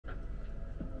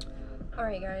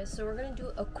Alright guys, so we're gonna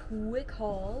do a quick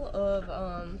haul of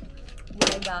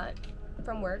what I got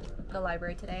from work, the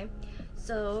library today.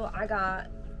 So I got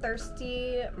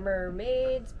Thirsty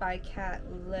Mermaids by Kat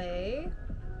Leigh.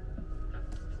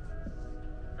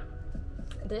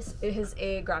 This is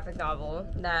a graphic novel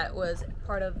that was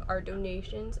part of our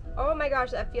donations. Oh my gosh,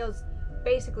 that feels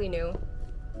basically new.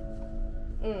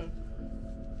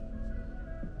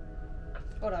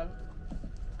 Hold on.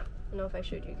 I don't know if I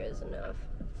showed you guys enough.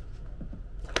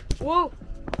 Whoa!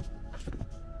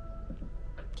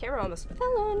 Camera almost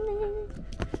fell on me.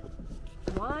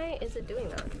 Why is it doing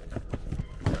that?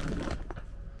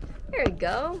 There we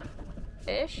go.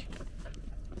 Ish.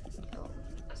 Oh,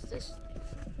 what's this?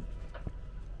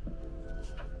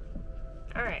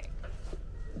 Alright.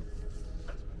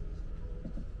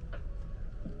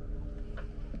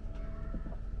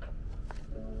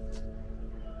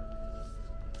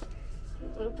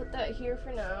 I'm gonna put that here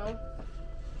for now.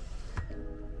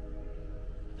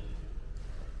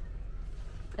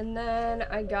 And then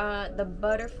I got The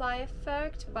Butterfly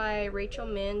Effect by Rachel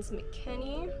Mans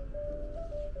McKinney.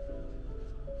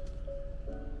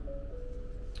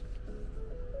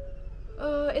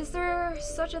 Is there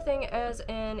such a thing as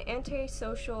an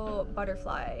antisocial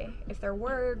butterfly? If there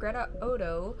were, Greta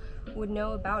Odo would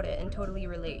know about it and totally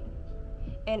relate.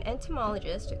 An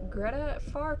entomologist, Greta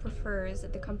far prefers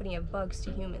the company of bugs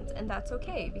to humans, and that's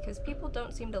okay, because people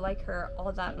don't seem to like her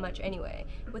all that much anyway,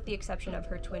 with the exception of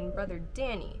her twin brother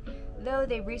Danny, though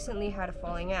they recently had a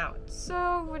falling out.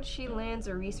 So when she lands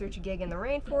a research gig in the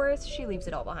rainforest, she leaves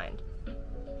it all behind.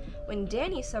 When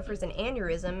Danny suffers an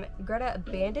aneurysm, Greta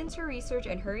abandons her research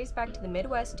and hurries back to the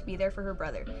Midwest to be there for her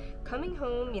brother. Coming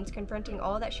home means confronting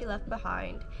all that she left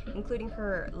behind, including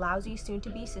her lousy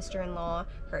soon-to-be sister-in-law,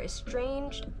 her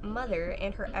estranged mother,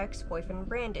 and her ex-boyfriend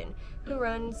Brandon, who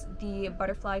runs the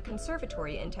Butterfly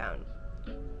Conservatory in town.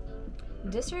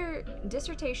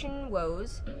 Dissertation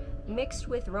woes, mixed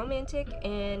with romantic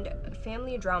and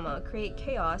family drama, create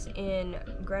chaos in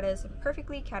Greta's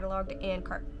perfectly cataloged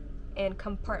and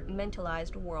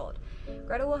compartmentalized world.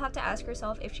 Greta will have to ask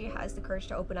herself if she has the courage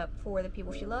to open up for the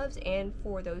people she loves and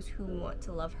for those who want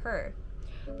to love her.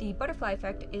 The Butterfly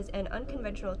Effect is an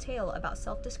unconventional tale about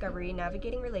self-discovery,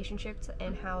 navigating relationships,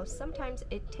 and how sometimes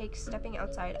it takes stepping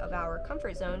outside of our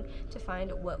comfort zone to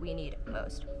find what we need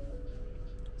most.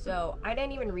 So I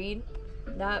didn't even read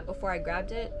that before I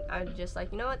grabbed it. I was just like,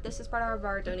 you know what, this is part of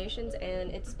our donations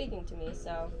and it's speaking to me,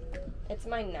 so it's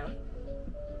mine now.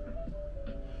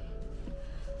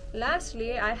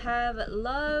 Lastly, I have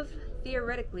Love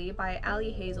Theoretically by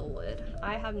Ali Hazelwood.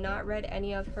 I have not read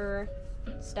any of her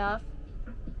stuff,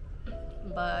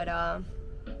 but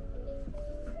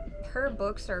her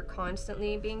books are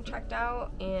constantly being checked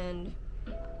out, and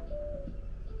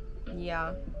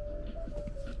yeah,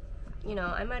 you know,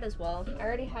 I might as well. I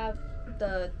already have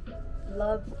the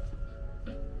Love,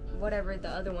 whatever the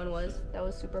other one was, that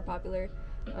was super popular,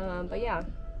 but yeah.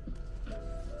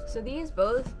 So these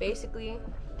both basically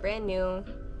brand new,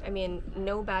 I mean,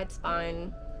 no bad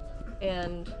spine,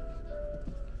 and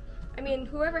I mean,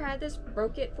 whoever had this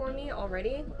broke it for me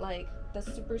already, like the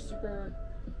super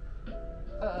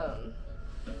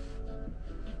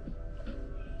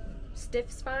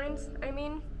stiff spines, I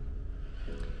mean,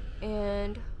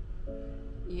 and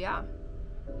yeah,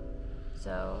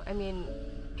 so I mean,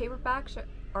 paperbacks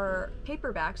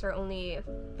are only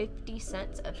 50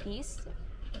 cents a piece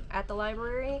at the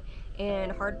library,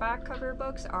 and hardback cover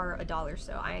books are $1,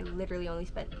 so I literally only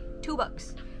spent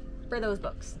 $2 for those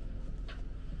books.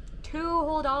 $2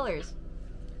 whole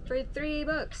for 3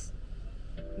 books.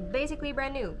 Basically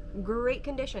brand new, great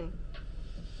condition.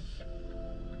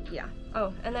 Yeah.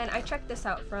 Oh, and then I checked this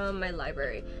out from my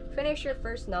library. Finish your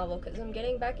first novel, because I'm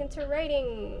getting back into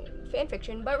writing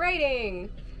fanfiction, but writing.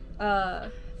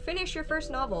 Finish your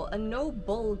first novel, a no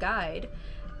bull guide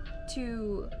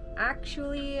to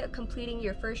actually completing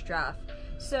your first draft.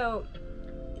 So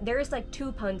there's like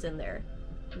 2 puns in there.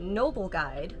 Noble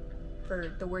guide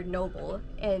for the word noble,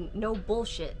 and no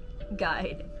bullshit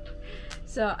guide.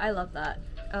 So I love that.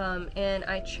 And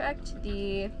I checked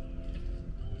the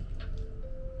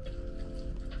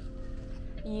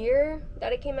year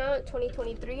that it came out,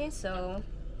 2023, so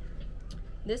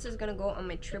this is gonna go on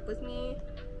my trip with me,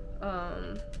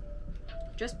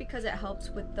 just because it helps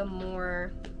with the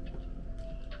more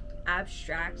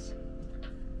abstract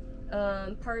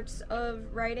parts of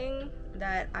writing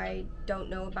that I don't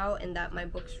know about, and that my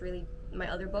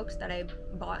other books that I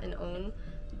bought and own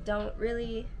don't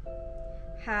really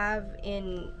have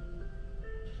in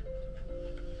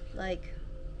like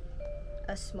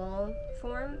a small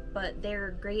form, but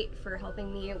they're great for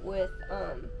helping me with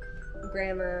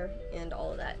grammar and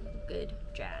all of that good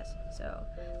jazz. So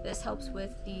this helps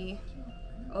with the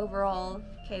overall,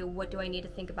 okay, what do I need to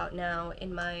think about now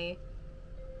in my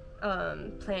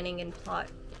planning and plot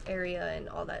area and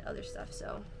all that other stuff.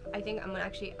 So I think I'm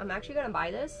actually gonna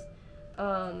buy this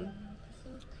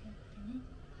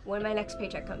when my next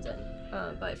paycheck comes in.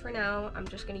 But for now, I'm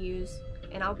just gonna use,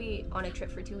 and I'll be on a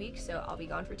trip for 2 weeks, so I'll be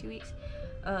gone for 2 weeks.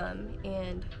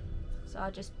 And so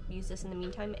I'll just use this in the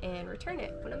meantime and return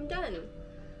it when I'm done.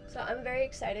 So I'm very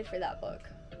excited for that book.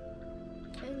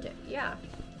 And yeah.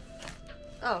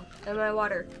 Oh, and my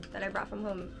water that I brought from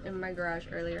home in my garage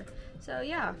earlier. So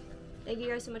yeah, thank you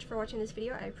guys so much for watching this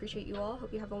video. I appreciate you all.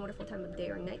 Hope you have a wonderful time of day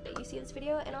or night that you see this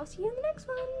video, and I'll see you in the next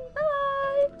one.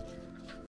 Bye!